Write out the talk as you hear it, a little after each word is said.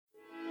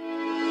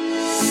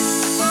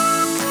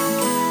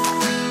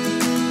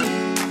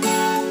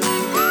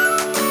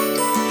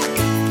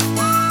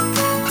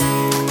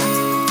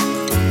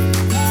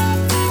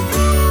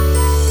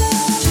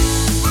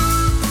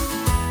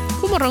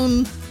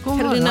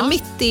vaknar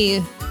mitt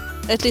i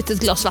ett litet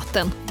glas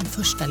vatten. Den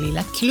första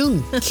lilla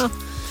klunk.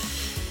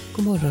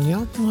 God morgon, ja.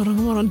 God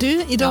morgon.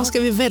 Du, idag ska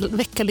vi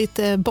väcka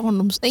lite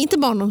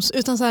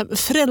utan så här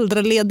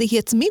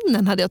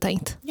föräldraledighetsminnen hade jag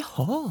tänkt.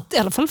 Jaha. I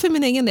alla fall för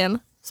min egen del.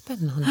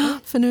 Spännande.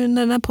 För nu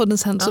när den här podden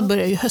sen så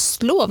börjar ju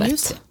höstlovet.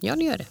 Just det. Ja,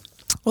 det gör det.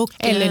 Och,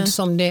 Eller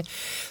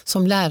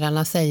som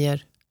lärarna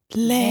säger,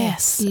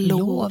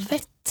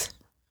 läslovet.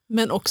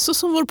 Men också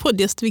som vår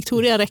poddgäst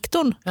Victoria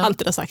rektorn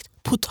alltid har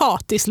sagt,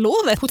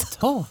 potatislovet.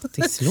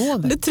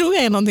 Potatislovet. Det tror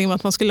jag är någonting om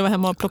att man skulle vara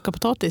hemma och plocka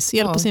potatis,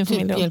 hjälpa sin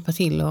familj. Hjälpa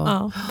till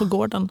på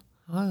gården.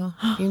 Ja.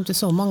 Det är ju inte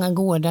så många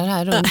gårdar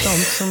här runt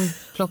om som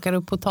plockar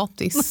upp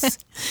potatis.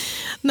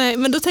 Nej,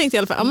 men då tänkte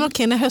jag i alla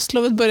fall, när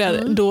höstlovet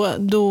började,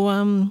 då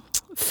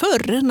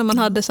förr när man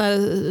hade så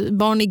här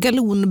barn i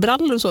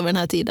galonbrallor och så vid den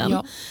här tiden,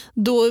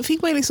 då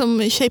fick man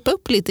liksom shape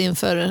upp lite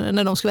inför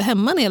när de skulle vara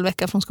hemma en hel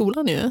vecka från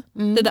skolan ju.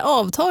 Det där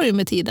avtar ju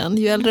med tiden.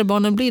 Ju äldre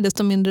barnen blir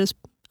desto mindre.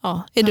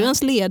 Är du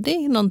ens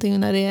ledig någonting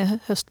när det är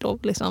höstlov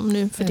liksom,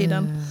 nu för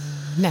tiden?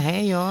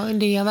 Nej,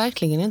 det är jag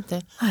verkligen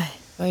inte. Nej.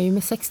 Jag är ju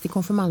med 60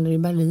 konfirmander i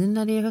Berlin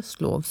när det är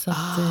höstlov. Så att,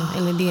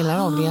 eller delar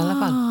av det i alla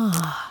fall.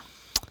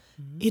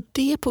 Är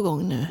det på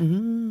gång nu?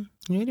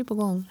 Nu är det på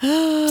gång.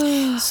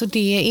 Så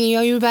det är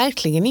jag ju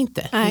verkligen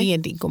inte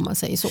ledig om man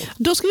säger så.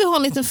 Då ska vi ha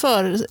en liten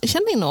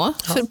förkänning då.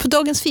 För på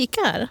dagens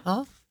fika här.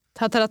 Ja.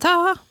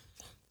 Ta-ta-ta-ta.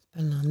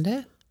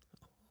 Spännande.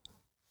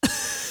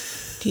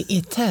 Det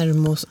är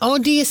termos. Ja,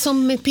 det är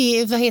som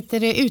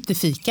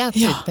utefika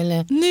typ.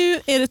 Eller? Nu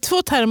är det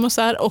 2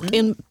 termosar och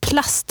en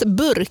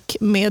plastburk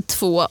med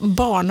 2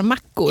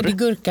 barnmackor. Är det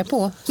gurka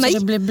på? Så det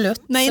blir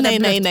blött?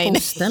 Nej. På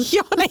osten?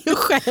 Ja, nej,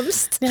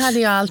 skämst. Det hade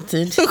jag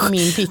alltid.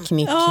 Min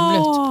picknick,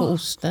 blött på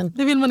osten.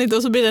 Det vill man inte,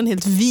 och så blir den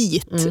helt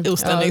vit,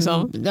 osten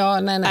liksom. Ja,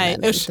 nej,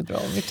 det är inte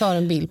bra. Vi tar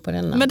en bild på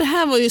denna. Men det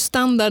här var ju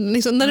standard,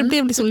 liksom, när det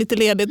blev liksom lite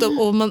ledigt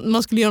och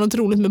man skulle göra något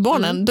roligt med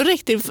barnen, då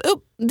räckte det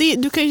upp.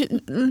 Du kan ju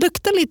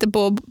lukta lite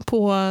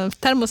på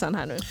termosen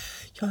här nu.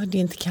 Ja, det är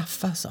inte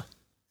kaffe alltså.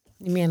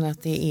 Ni menar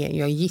att det är,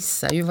 jag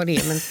gissar ju vad det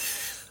är, men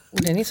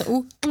den är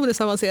så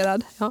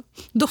odesavancerad. Ja.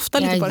 Dofta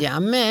lite på det.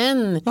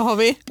 Jajamän. Vad har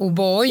vi?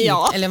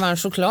 O'boy, eller varm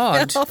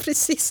choklad. Ja,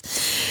 precis.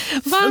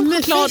 Varm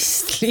choklad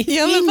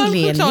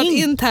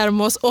i en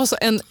termos och så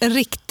en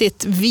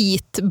riktigt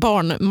vit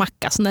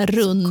barnmacka, sån här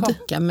rund.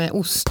 Kaka med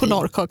ost.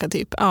 Polarkaka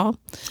typ, ja.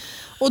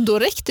 Och då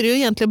räckte det ju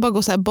egentligen bara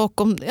gå så här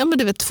bakom,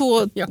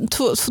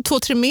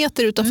 2-3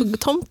 meter utanför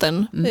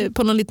tomten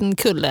på någon liten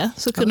kulle.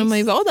 Så kunde man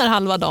ju vara där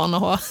halva dagen och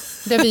ha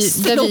där vi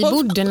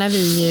bodde när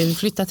vi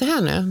flyttade till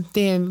här nu.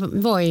 Det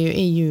var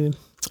ju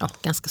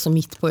ganska så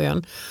mitt på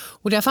ön.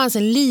 Och där fanns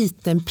en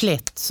liten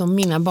plätt som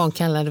mina barn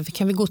kallade för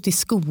kan vi gå till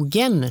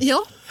skogen?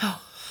 Ja.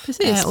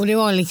 Precis. Och det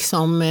var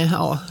liksom,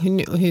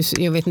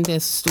 jag vet inte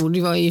så stor,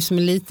 det var ju som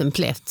en liten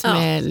plätt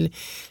med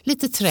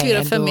lite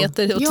träd. 4-5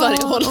 meter åt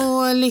varje håll.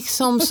 Och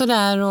liksom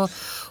sådär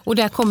och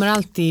där kommer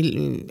alltid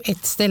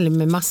ett ställe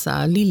med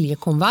massa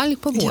liljekonvalj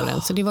på våren.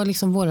 Ja. Så det var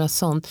liksom våra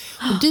sånt.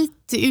 Och dit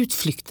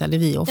utflyktade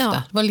vi ofta. Ja.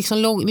 Det var liksom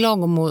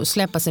lagom att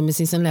släppa sig med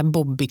sin sån där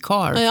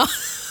bobbycar. Ja.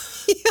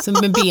 Så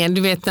med ben,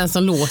 du vet den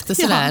som låter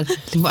sådär.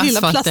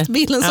 Lilla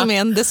plastbilen som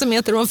är en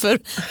decimeter ovanför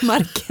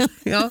marken.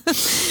 Ja.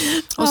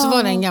 Och så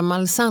var det en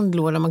gammal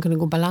sandlåda man kunde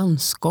gå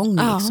balansgång.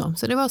 Liksom.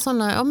 Så det var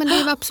sådana, men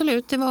det var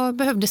absolut,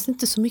 behövdes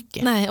inte så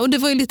mycket. Nej, och det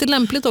var ju lite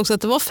lämpligt också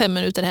att det var 5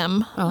 minuter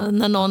hem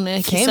när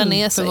någon kissade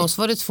ner sig. För oss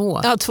var det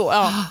 2. Ja, 2.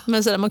 Ja.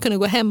 Men sådär, man kunde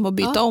gå hem och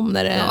byta om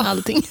när det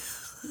allting.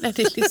 När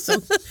det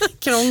liksom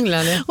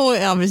krånglade.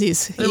 Ja,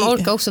 precis. De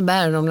orkar också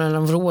bära dem när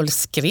de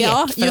vrålskrek.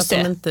 Ja, för just att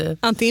det. De inte...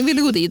 Antingen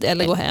vill gå dit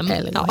eller gå hem.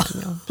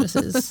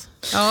 Precis.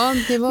 Ja,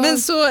 det var...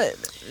 Men så,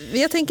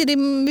 jag tänker,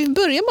 vi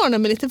börjar bara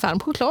med lite varm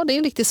choklad. Det är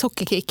en riktig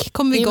sockerkick.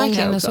 Kommer vi igång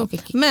här också.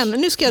 Men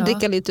nu ska jag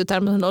dricka lite ur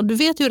termen. Och du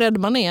vet ju hur rädd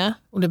man är.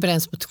 Och det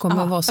bränns på,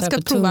 kommer att vara så här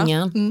på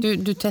tungan.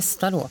 Du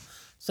testar då.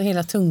 Så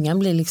hela tungan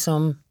blir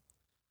liksom...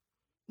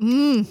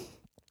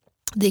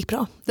 Det gick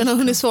bra. Den har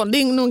hunnit sval.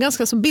 Det är nog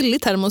ganska så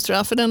billig termos tror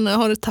jag, för den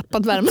har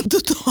tappat värmen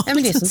totalt. Ja,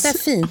 men det är sånt där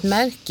fint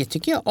märke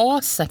tycker jag.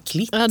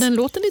 Asaklitt. Ja, den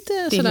låter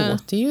lite sådär. Det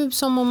låter ju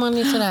som om man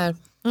är sådär.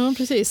 Ja,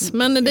 precis.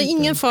 Men det är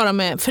ingen fara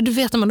med, för du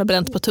vet att man har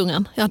bränt på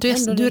tungan. Ja, du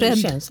är rädd.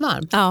 Det känns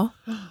varmt. Ja.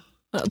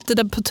 Det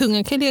där på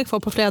tungan kan ju ligga kvar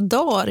på flera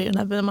dagar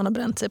när man har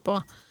bränt sig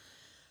på.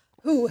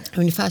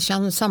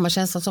 Ungefär samma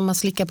känsla som man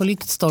slickar på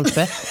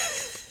lyktstolpe.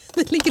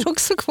 Det ligger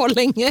också kvar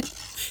länge.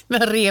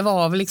 Men rev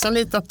av liksom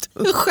lite av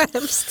tungan.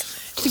 Skämst.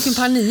 Vilken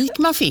panik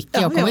man fick.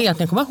 Jag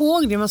kommer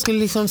ihåg det. Man skulle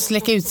liksom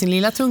släcka ut sin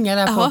lilla tunga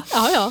där på.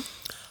 Ja,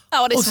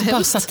 det är och så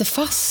bara satte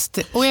fast.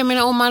 Och jag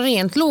menar om man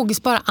rent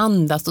logiskt bara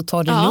andas och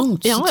tar det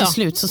lugnt så till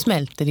slut så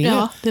smälter det ju.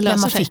 Ja, det löser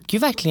men man sig. Fick ju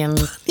verkligen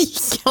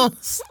sån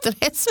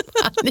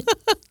stresspanik.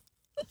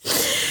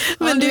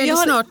 Men du, jag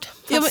har snart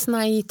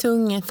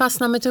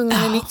fastna med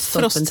tungan i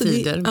lyktstolpen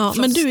tider. Ja,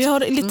 men du, jag har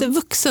lite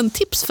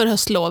vuxentips för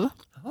höstlov.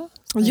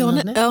 Jag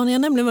har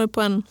nämligen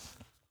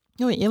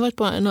varit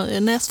på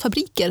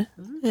näsfabriker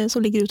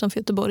som ligger utanför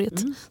Göteborg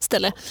ett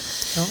ställe.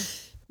 Ja.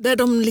 Där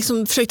de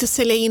liksom försökte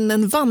sälja in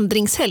en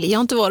vandringshelg. Jag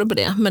har inte varit på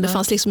det, men det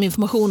fanns liksom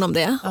information om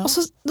det. Ja. Och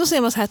så, då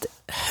ser man så här ett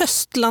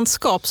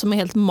höstlandskap som är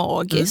helt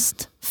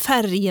magiskt.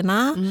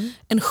 Färgerna,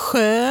 en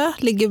sjö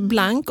ligger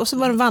blank och så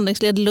var det en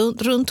vandringsled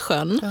runt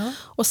sjön. Ja.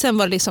 Och sen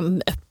var det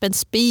liksom öppen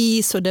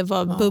spis och det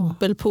var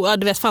bubbelpool. Ja,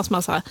 du vet, fanns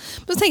massa.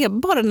 Men så tänker jag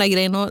bara den där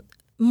grejen att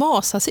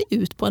masa sig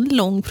ut på en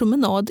lång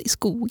promenad i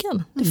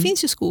skogen. Det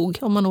finns ju skog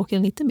om man åker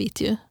en liten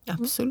bit ju.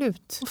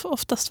 Absolut. Och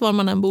oftast var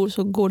man än bor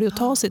så går det att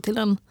ta sig till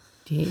en.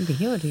 Det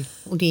gör det.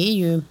 Och det är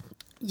ju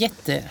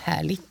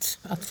jättehärligt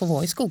att få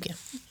vara i skogen.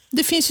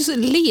 Det finns ju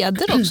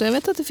leder också. Jag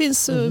vet att det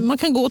finns, man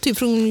kan gå typ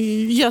från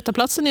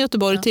Götaplatsen i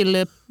Göteborg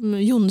till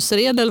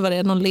Jonsered eller vad det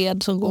är, någon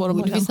led som går.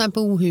 Och det finns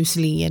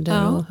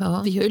Bohusleder.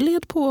 Vi har ju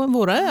led på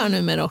våra öar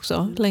numera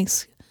också,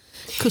 längs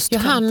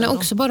kustkanten. Jag hann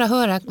också bara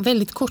höra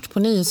väldigt kort på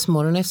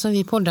Nyhetsmorgon, eftersom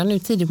vi poddar nu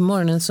tidigt på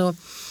morgonen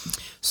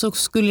så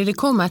skulle det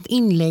komma ett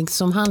inlägg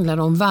som handlar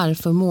om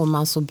varför mår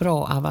man så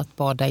bra av att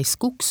bada i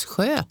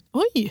Skogssjö.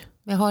 Oj!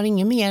 Jag har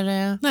ingen mer...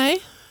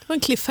 Nej, det var en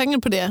cliffhanger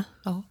på det.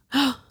 Ja.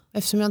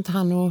 Eftersom jag inte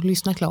hann att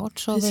lyssna klart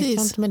så vet jag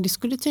inte, men det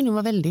skulle tydligen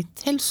vara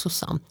väldigt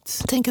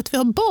hälsosamt. Tänk att vi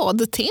har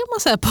badtema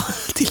så här på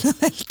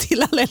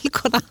till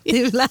allhelgona.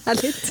 Det är väl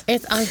härligt.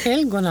 Ett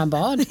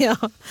allhelgonabad. Ja.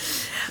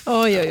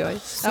 Oj.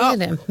 Så är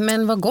det.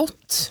 Men vad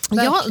gott.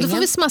 Verkligen. Ja, då får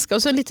vi smaska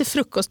och så lite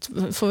frukost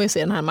får vi se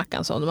den här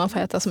mackan som man får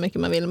äta så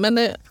mycket man vill.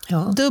 Men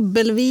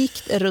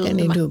dubbelvikt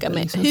rund macka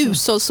med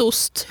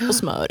hushållsost och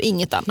smör,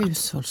 inget annat.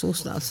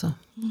 Hushållsost alltså.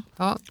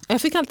 Ja.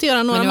 Jag fick alltid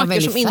göra några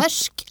mackor som inte...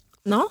 färsk.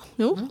 Ja,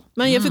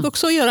 men jag fick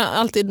också göra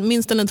alltid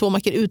minst en 2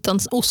 mackor utan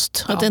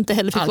ost. Att det inte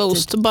heller fick vara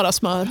ost, bara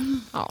smör.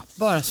 Ja.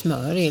 Bara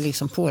smör är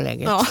liksom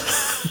pålägget. Ja.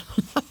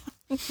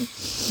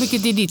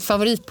 Vilket är ditt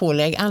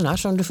favoritpålägg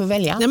annars om du får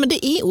välja? Nej, men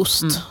det är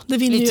ost. Det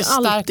vinner lite ju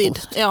alltid.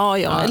 Ost. Ja,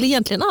 eller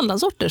egentligen alla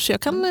sorter. Så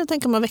jag kan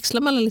tänka mig att växla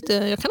mellan lite.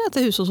 Jag kan äta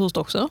hushållsost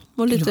också.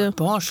 Och lite... Det var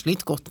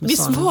barsligt gott med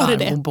visst var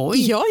det O'boy.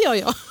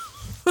 Ja.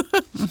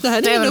 Det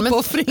här är en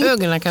uppoffring.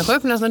 Ögonen kanske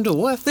öppnas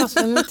ändå fast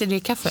inte det är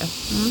kaffe.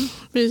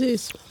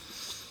 Precis.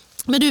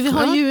 Men du, vi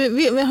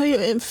har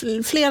ju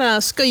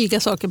flera sköjiga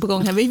saker på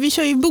gång här. Vi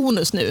kör ju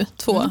bonus nu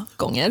 2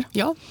 gånger.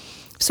 Ja.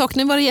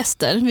 Saknar våra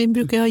gäster. Vi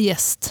brukar ha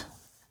gäst.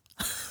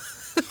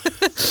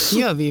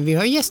 Gör vi. Vi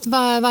har gäst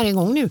varje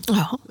gång nu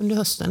under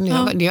hösten.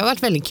 Det har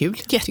varit väldigt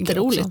kul.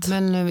 Jätteroligt.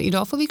 Men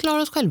idag får vi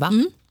klara oss själva.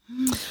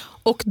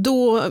 Och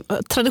då,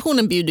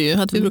 traditionen bjuder ju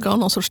att vi brukar ha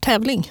någon sorts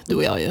tävling, du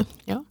och jag ju.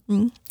 Ja.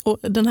 Och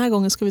den här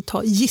gången ska vi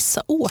ta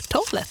gissa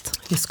årtalet.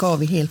 Det ska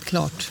vi helt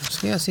klart.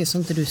 Ska jag se så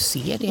inte du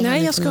ser det?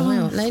 Nej, jag ska.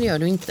 Nej, det gör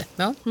du inte.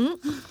 Ja.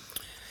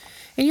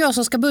 Är det jag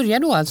som ska börja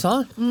då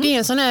alltså? Det är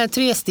en sån här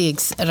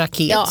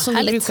 3-stegsraket som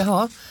vi brukar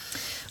ha.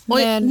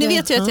 Ni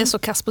vet ju att jag är så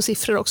kass på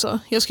siffror också.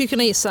 Jag skulle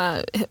kunna gissa,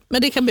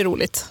 men det kan bli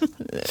roligt.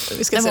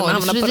 Vi ska se om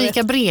hamnar på det.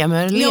 Fredrika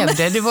Bremer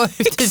levde, det var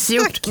ute i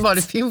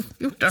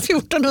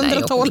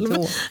 1412.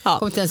 Nej, jag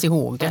kommer inte ens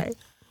ihåg det. Nej.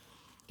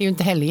 Det är ju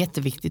inte heller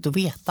jätteviktigt att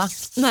veta.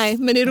 Nej,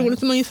 men det är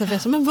roligt när man ungefär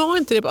vet. Men var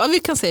inte det? Ja, vi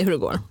kan se hur det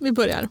går. Vi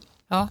börjar.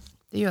 Ja,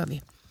 det gör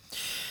vi.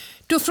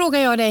 Då frågar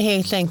jag dig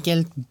helt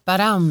enkelt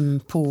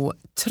på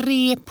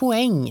 3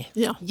 poäng.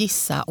 Ja.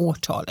 Gissa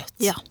årtalet.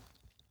 Ja.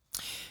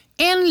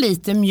 1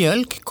 liter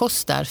mjölk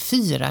kostar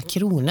 4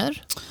 kronor.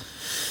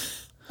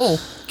 Och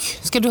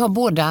ska du ha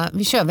båda?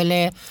 Vi kör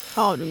väl...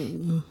 Ja,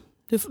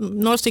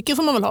 några stycken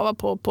får man väl ha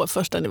på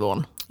första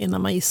nivån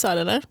innan man gissar,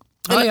 eller?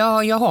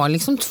 Ja, jag har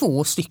liksom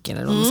 2 stycken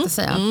eller vad man ska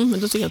säga. Men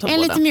då jag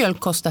 1 liter mjölk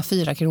kostar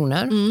 4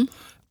 kronor.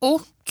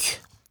 Och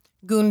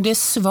Gunde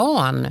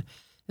Svan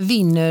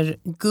vinner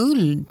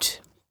guld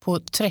på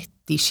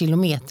 30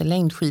 kilometer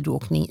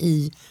längdskidåkning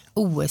i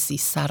OS i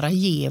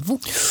Sarajevo.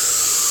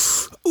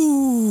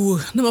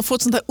 När man får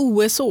ett sånt här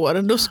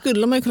OS-år, då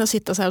skulle man ju kunna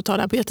sitta så här och ta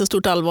det här på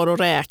jättestort allvar och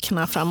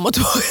räkna fram och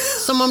tillbaka.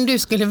 Som om du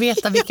skulle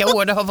veta vilka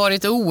år det har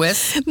varit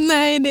OS.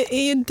 Nej, det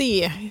är ju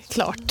det,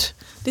 klart.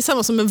 Det är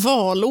samma som med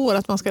valår,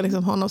 att man ska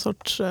liksom ha någon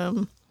sorts...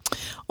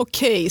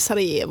 Okej,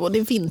 Sarajevo, det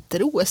är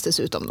vinter-OS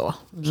dessutom då.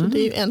 Så det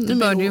är ju ännu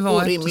mer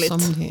orimligt. Som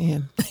det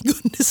är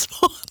Gunde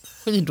Svan.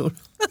 Skidor.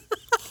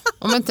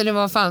 Om inte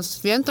det fanns,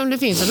 jag vet inte om det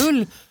finns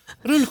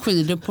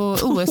rullskidor på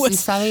OS i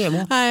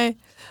Sarajevo. Nej.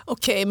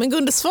 Okej, men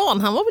Gunde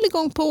Svan, han var väl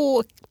igång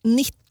på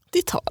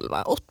 90-tal,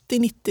 va?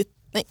 80-90,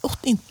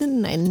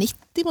 nej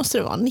 90 måste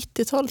det vara.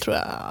 90-tal tror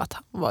jag att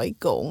han var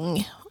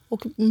igång.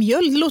 Och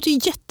mjölk låter ju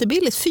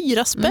jättebilligt,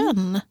 4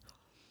 spänn.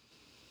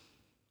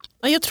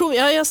 Jag tror,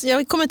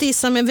 jag kommer inte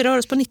gissa, men vi rör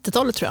oss på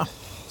 90-talet tror jag.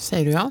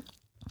 Säger du ja?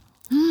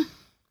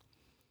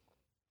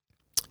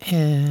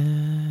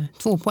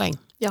 2 poäng.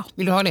 Ja.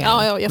 Vill du ha det?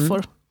 Ja, jag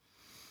får.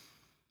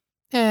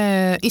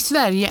 I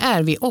Sverige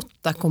är vi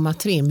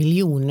 8,3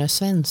 miljoner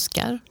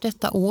svenskar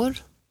detta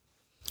år.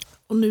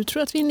 Och nu tror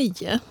jag att vi är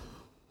 9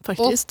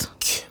 faktiskt.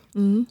 Och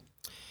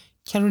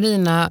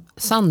Carolina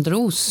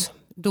Sandros,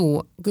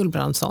 då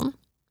Gullbrandsson,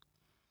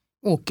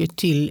 åker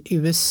till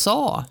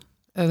USA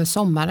över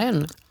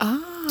sommaren.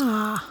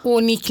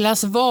 Och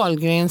Niklas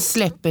Wahlgren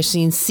släpper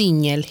sin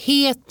singel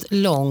Het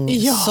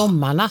lång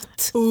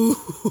sommarnatt.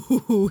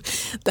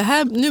 Det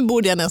här, nu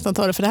borde jag nästan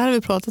ta det, för det här har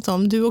vi pratat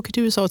om. Du åker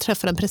till USA och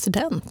träffar en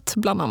president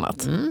bland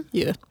annat.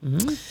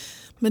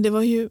 Men det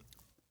var ju...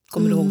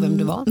 Kommer du ihåg vem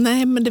det var?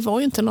 Nej, men det var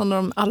ju inte någon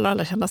av de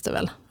allra kändaste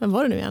väl. Vem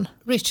var det nu igen?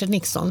 Richard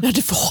Nixon. Ja,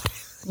 det var det.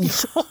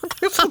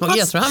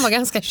 Jag tror han var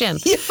ganska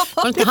känd.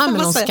 Var inte han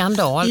med någon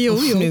skandal? Jo.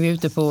 Nu är vi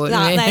ute på...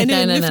 Nej, men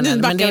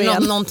det är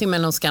någonting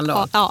med någon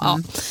skandal. Ja.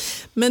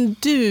 Men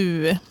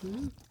du...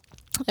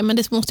 Ja, men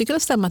det måste ju kunna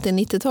stämma att det är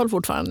 90-tal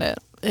fortfarande.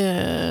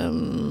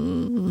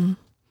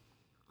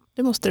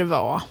 Det måste det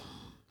vara.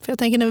 För jag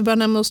tänker när vi börjar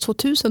närma oss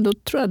 2000, då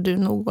tror jag du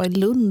nog var i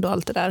Lund och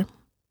allt det där.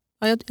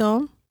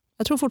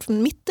 Jag tror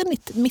fortfarande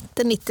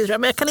mitten 90 tror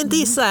jag, men jag kan inte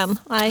gissa än.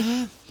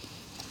 Nej.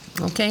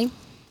 Okej.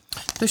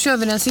 Då kör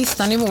vi den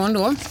sista nivån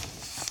då.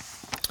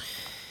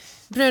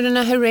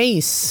 Bröderna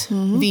Herreys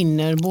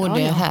vinner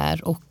både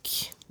här och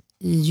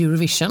i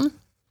Eurovision.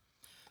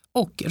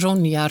 Och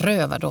Ronja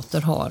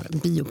Rövardotter har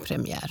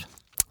biopremiär.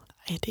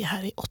 Nej, det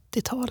här är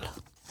 80-tal.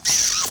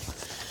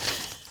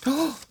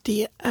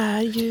 Det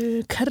är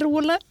ju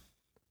Carola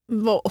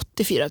var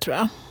 84 tror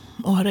jag.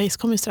 Och Herreys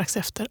kom ju strax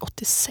efter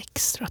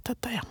 86 tror jag att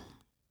detta är.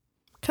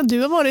 Kan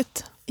du ha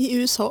varit i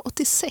USA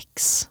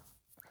 86?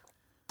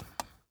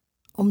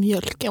 Om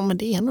mjölk, men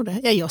det är nog det.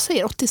 Ja, jag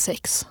säger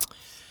 86.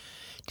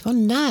 Det var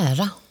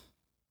nära.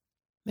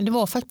 Men det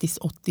var faktiskt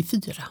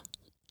 84.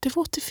 Det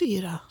var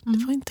 84.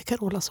 Det var inte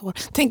Carolas år.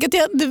 Tänk att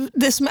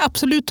det som jag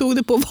absolut tog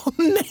det på var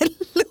Mello.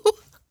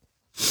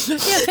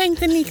 Jag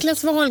tänkte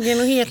Niklas Wahlgren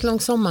och Het lång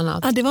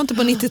sommarnatt. Det var inte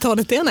på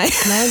 90-talet det, nej.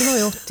 Nej, det var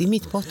ju 80,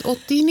 mitt på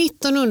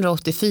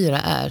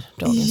 1984 är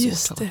dagens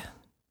Just årtal. det.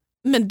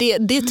 Men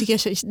det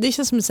tycker jag det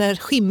känns som ett så här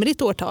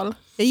skimrigt årtal.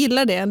 Jag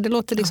gillar det. Det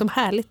låter liksom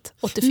härligt.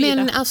 84.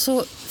 Men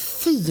alltså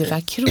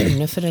 4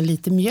 kronor för en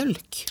liter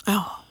mjölk.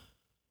 Ja.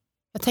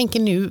 Jag tänker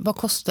nu, vad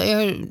kostar...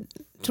 Jag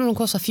tror de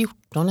kostar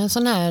 14. En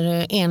sån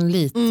här 1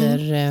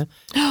 liter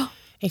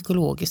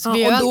ekologisk.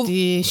 Vi har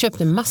alltid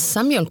köpt en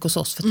massa mjölk hos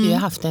oss för att vi har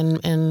haft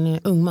en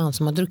ung man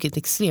som har druckit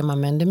extrema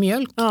mängder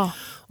mjölk. Ja.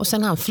 Och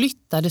sen han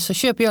flyttade så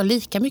köper jag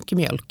lika mycket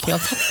mjölk.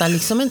 Jag fattar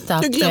liksom inte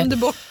att... Du glömde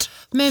bort.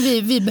 Men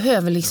vi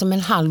behöver liksom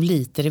 1/2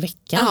 liter i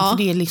veckan för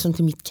det är liksom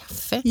till mitt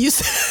kaffe.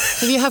 Just.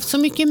 Så vi har haft så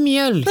mycket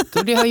mjölk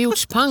och det har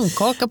gjorts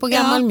pannkaka på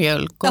gammal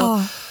mjölk.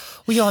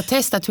 Och jag har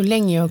testat hur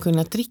länge jag har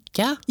kunnat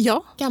dricka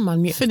gammal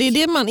mjölk. För det är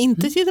det man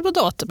inte tittar på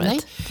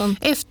datumet. Nej.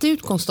 Efter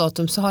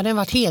utgångsdatum så har den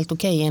varit helt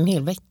okej en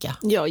hel vecka.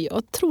 Ja,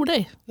 jag tror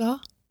det. Ja.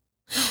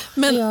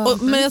 Men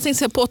jag tänkte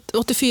säga på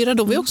 84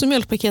 då var ju också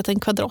mjölkpaketen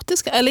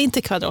kvadratiska. Eller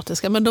inte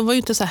kvadratiska, men de var ju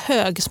inte så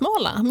här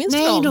högsmala. Minns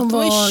Nej, de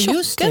var ju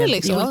tjockare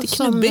liksom, lite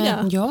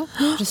knubbiga. Ja,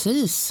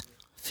 precis.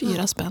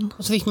 4 spänn.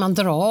 Och så fick man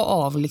dra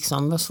av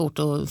liksom, det var svårt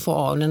att få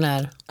av den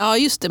där. Ja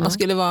just det, man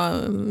skulle vara,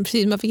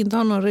 precis, man fick inte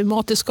ha någon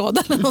reumatisk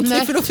skada eller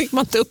någonting för då fick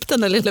man ta upp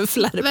den där lilla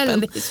flärpen.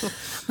 Väldigt svårt.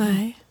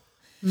 Nej.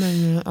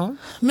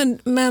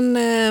 Men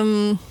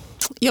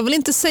jag vill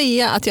inte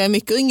säga att jag är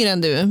mycket yngre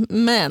än du,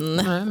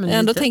 men jag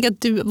ändå tänker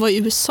att du var i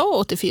USA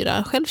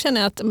 84. Själv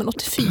känner jag att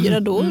 84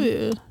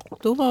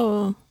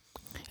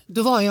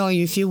 då var jag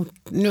ju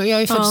 14.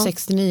 Jag är född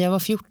 69, jag var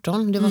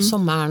 14. Det var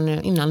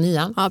sommaren innan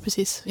 9. Ja,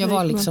 precis. Jag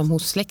var liksom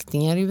hos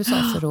släktingar i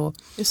USA för att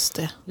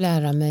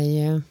lära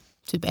mig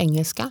typ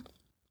engelska.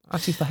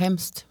 Jag tyckte det var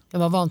hemskt. Jag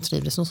var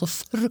vantrivlig som så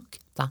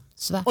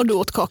fruktansvärt. Och du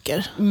åt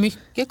kakor?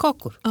 Mycket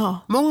kakor. Ja.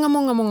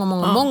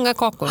 Många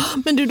kakor.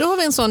 Men då har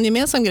vi en sån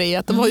gemensam grej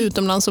att vara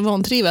utomlands och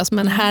vantrivas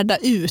men härda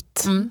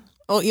ut.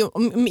 Och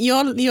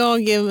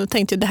jag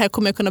tänkte att det här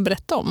kommer jag kunna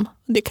berätta om.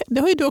 Det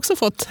har ju du också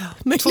fått.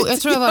 Jag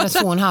tror jag var det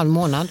 2,5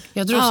 månad.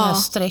 Jag drog sådana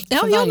streck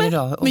för varje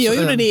dag. Men jag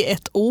gjorde det i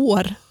 1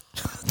 år.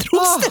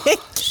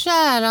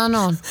 Kära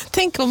någon.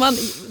 Tänk om man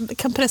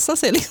kan pressa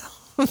sig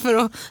liksom för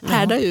att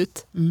härda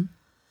ut.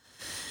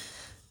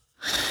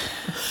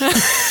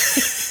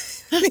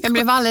 Jag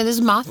blev alldeles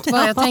matt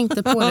bara jag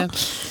tänkte på det.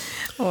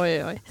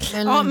 Oj.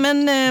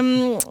 Men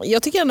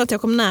jag tycker ändå att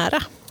jag kom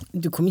nära.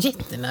 Du kom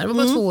jättenära, det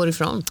var bara 2 år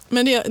ifrån.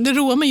 Men det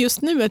roar mig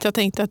just nu att jag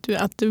tänkte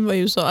att du var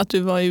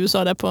i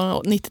USA där på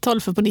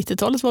 90-talet, för på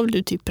 90-talet var väl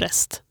du typ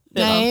präst?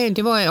 Nej,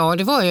 det var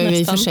jag i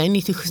och för sig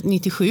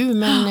 97,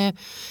 men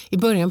i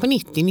början på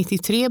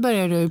 93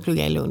 började jag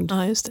plugga i Lund.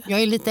 Ja, just det.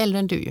 Jag är lite äldre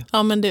än du ju.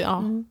 Ja, men det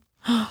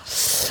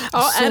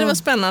var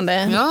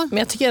spännande. Ja. Men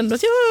jag tycker ändå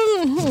att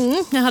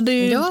jag hade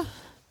ju... Ja.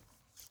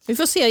 Vi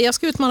får se, jag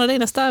ska utmana dig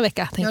nästa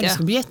vecka. Det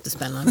ska bli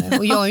jättespännande.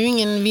 Och jag är ju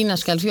ingen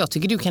vinnarskall, för jag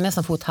tycker du kan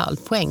nästan få ett 0,5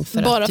 poäng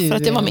för bara att du för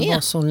att jag var med.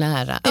 Var så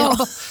nära.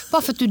 Ja.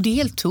 Bara för att du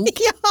deltog.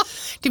 Ja.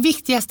 Det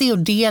viktigaste är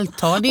att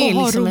delta, det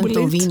är liksom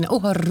inte att vinna.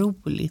 Ha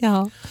roligt.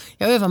 Ja.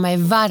 Jag övar mig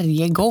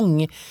varje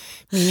gång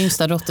min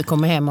yngsta dotter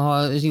kommer hem och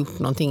har gjort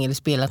någonting eller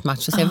spelat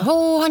match och säger,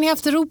 har ni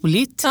haft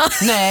roligt?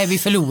 Nej, vi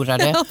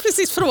förlorade. Ja,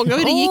 precis, fråga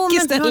hur det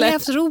gick istället. Har ni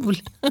haft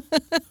roligt?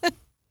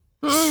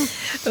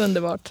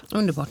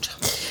 Underbart.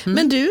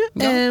 Men du,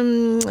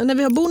 när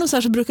vi har bonus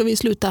här så brukar vi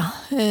sluta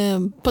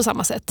på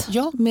samma sätt.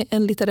 Ja. Med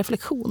en liten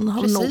reflektion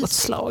av något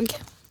slag.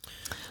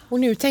 Och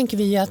nu tänker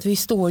vi att vi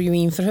står ju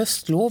inför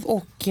höstlov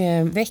och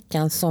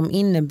veckan som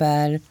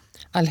innebär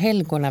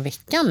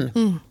Allhelgonaveckan.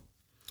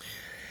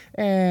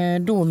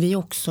 Då vi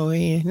också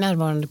är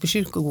närvarande på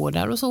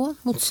kyrkogårdar och så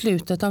mot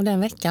slutet av den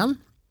veckan.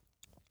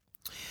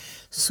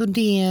 Så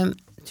det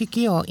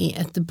tycker jag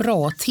är ett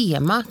bra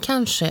tema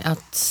kanske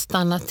att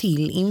stanna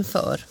till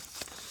inför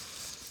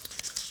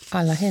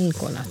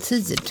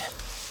Allhelgonatid.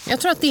 Jag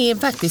tror att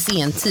det faktiskt är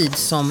en tid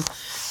som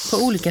på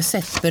olika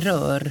sätt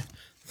berör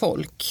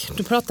folk.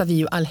 Då pratar vi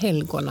ju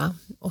allhelgona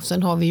och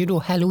sen har vi ju då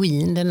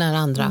Halloween, den här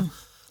andra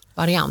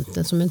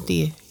varianten som inte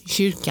är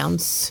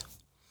kyrkans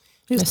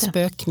med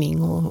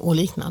spökning och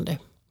liknande.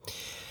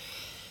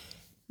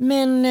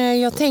 Men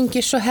jag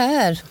tänker så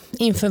här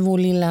inför vår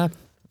lilla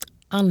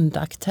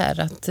andakt här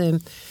att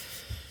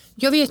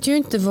jag vet ju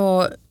inte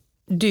vad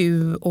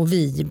du och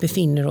vi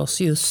befinner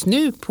oss just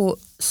nu på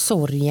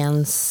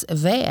sorgens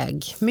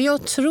väg. Men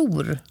jag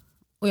tror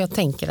och jag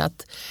tänker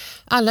att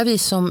alla vi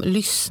som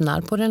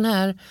lyssnar på den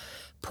här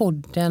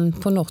podden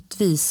på något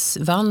vis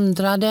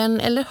vandrar den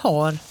eller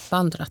har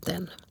vandrat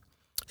den.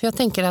 För jag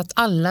tänker att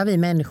alla vi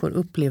människor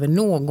upplever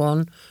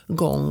någon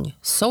gång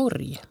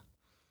sorg.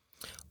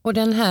 Och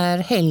den här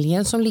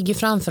helgen som ligger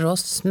framför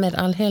oss med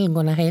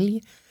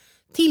Allhelgonahelg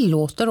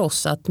tillåter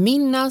oss att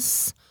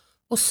minnas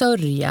och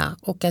sörja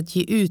och att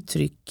ge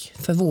uttryck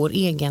för vår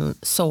egen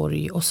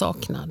sorg och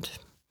saknad.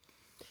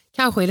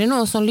 Kanske är det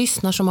någon som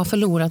lyssnar som har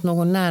förlorat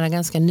någon nära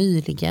ganska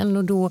nyligen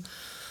och då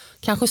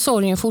kanske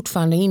sorgen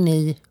fortfarande är inne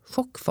i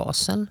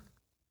chockfasen.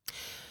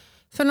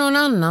 För någon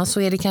annan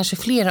så är det kanske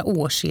flera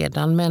år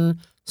sedan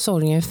men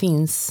sorgen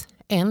finns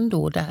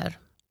ändå där.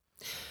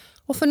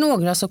 Och för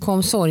några så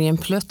kom sorgen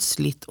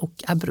plötsligt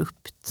och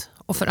abrupt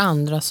och för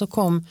andra så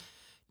kom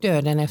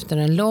döden efter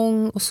en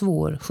lång och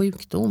svår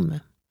sjukdom.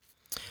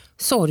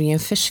 Sorgen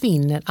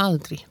försvinner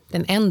aldrig,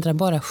 den ändrar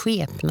bara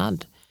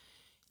skepnad.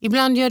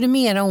 Ibland gör det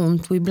mera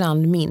ont och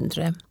ibland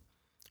mindre.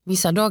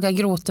 Vissa dagar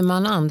gråter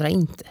man, andra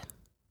inte.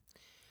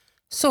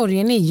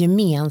 Sorgen är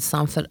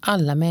gemensam för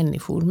alla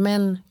människor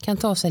men kan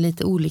ta sig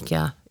lite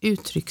olika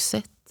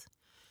uttryckssätt.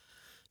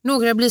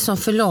 Några blir som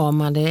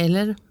förlamade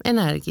eller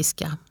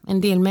energiska.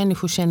 En del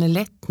människor känner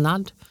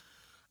lättnad,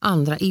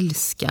 andra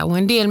ilska och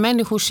en del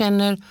människor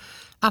känner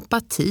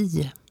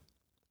apati.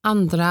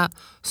 Andra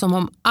som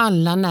om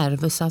alla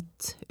nerver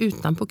satt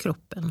utanpå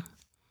kroppen.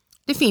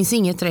 Det finns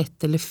inget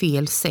rätt eller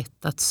fel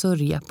sätt att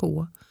sörja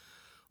på.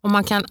 Och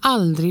man kan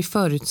aldrig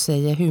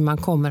förutsäga hur man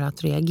kommer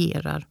att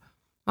reagera.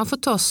 Man får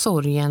ta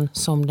sorgen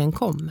som den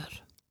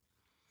kommer.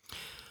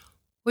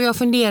 Och jag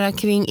funderar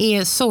kring,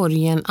 är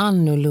sorgen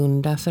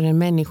annorlunda för en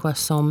människa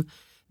som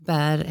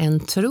bär en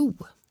tro?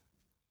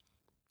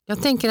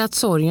 Jag tänker att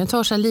sorgen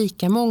tar sig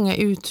lika många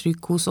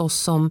uttryck hos oss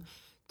som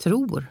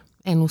tror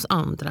än hos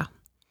andra.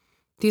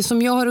 Det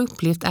som jag har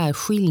upplevt är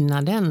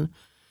skillnaden.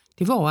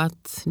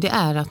 Det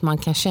är att man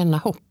kan känna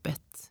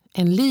hoppet.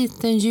 En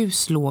liten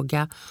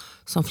ljuslåga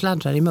som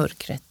fladdrar i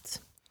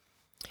mörkret.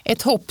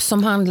 Ett hopp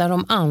som handlar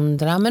om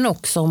andra men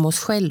också om oss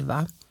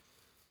själva.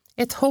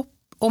 Ett hopp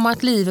om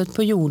att livet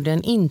på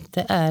jorden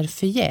inte är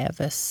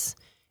förgäves.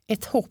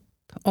 Ett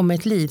hopp om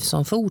ett liv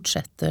som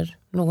fortsätter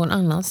någon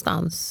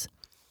annanstans.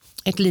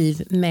 Ett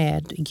liv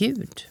med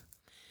Gud.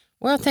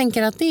 Och jag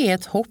tänker att det är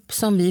ett hopp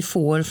som vi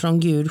får från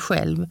Gud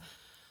själv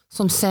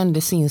som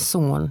sände sin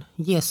son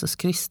Jesus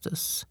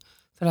Kristus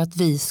för att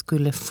vi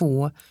skulle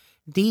få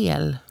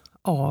del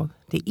av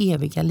det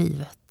eviga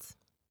livet.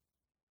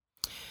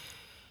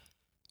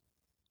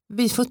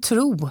 Vi får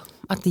tro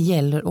att det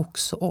gäller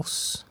också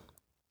oss.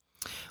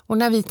 Och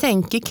när vi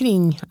tänker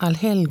kring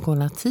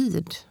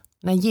allhelgonatid,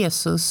 när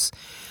Jesus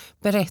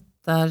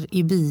berättar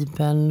i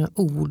Bibeln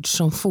ord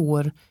som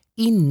får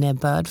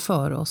innebörd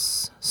för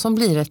oss, som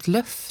blir ett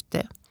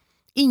löfte.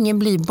 Ingen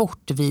blir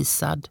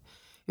bortvisad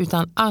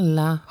utan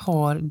alla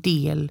har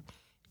del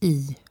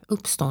i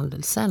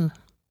uppståndelsen.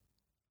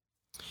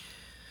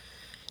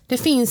 Det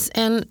finns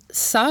en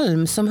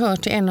psalm som hör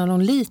till en av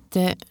de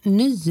lite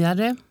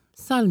nyare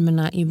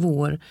psalmerna i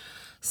vår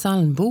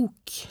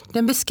psalmbok.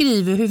 Den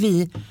beskriver hur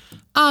vi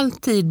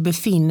alltid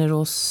befinner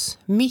oss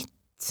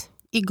mitt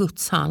i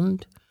Guds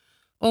hand,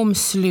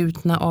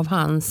 omslutna av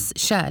hans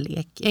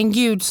kärlek. En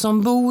Gud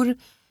som bor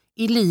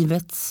i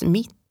livets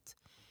mitt.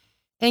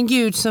 En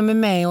Gud som är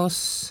med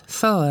oss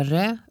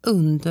före,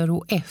 under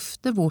och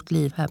efter vårt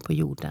liv här på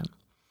jorden.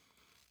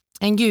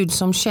 En Gud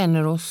som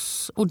känner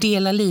oss och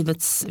delar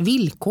livets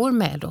villkor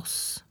med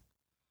oss.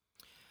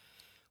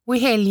 Och i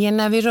helgen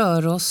när vi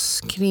rör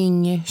oss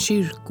kring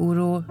kyrkor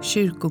och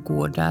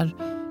kyrkogårdar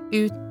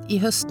ut i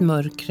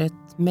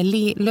höstmörkret med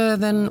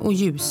löven och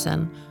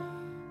ljusen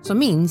så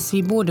minns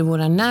vi både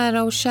våra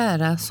nära och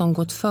kära som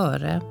gått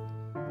före,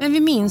 men vi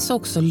minns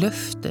också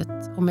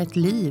löftet om ett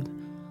liv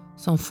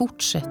som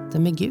fortsätter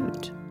med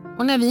Gud.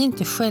 Och när vi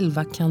inte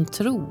själva kan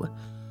tro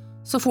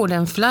så får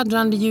den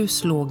fladdrande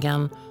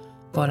ljuslågan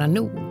vara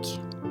nog.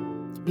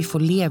 Vi får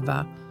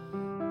leva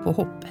på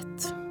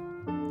hoppet.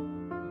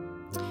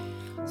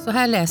 Så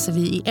här läser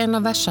vi i en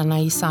av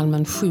verserna i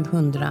psalmen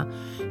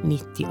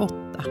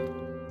 798.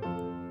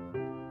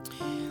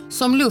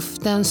 Som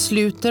luften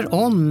sluter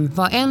om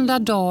varenda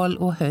dal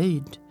och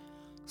höjd.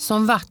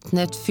 Som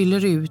vattnet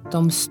fyller ut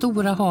de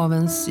stora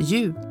havens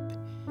djup.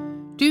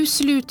 Du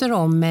sluter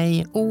om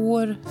mig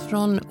år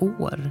från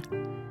år.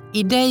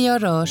 I dig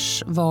jag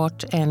rörs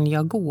vart än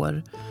jag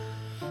går.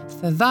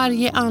 För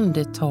varje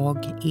andetag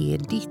är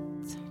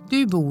ditt.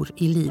 Du bor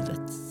i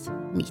livets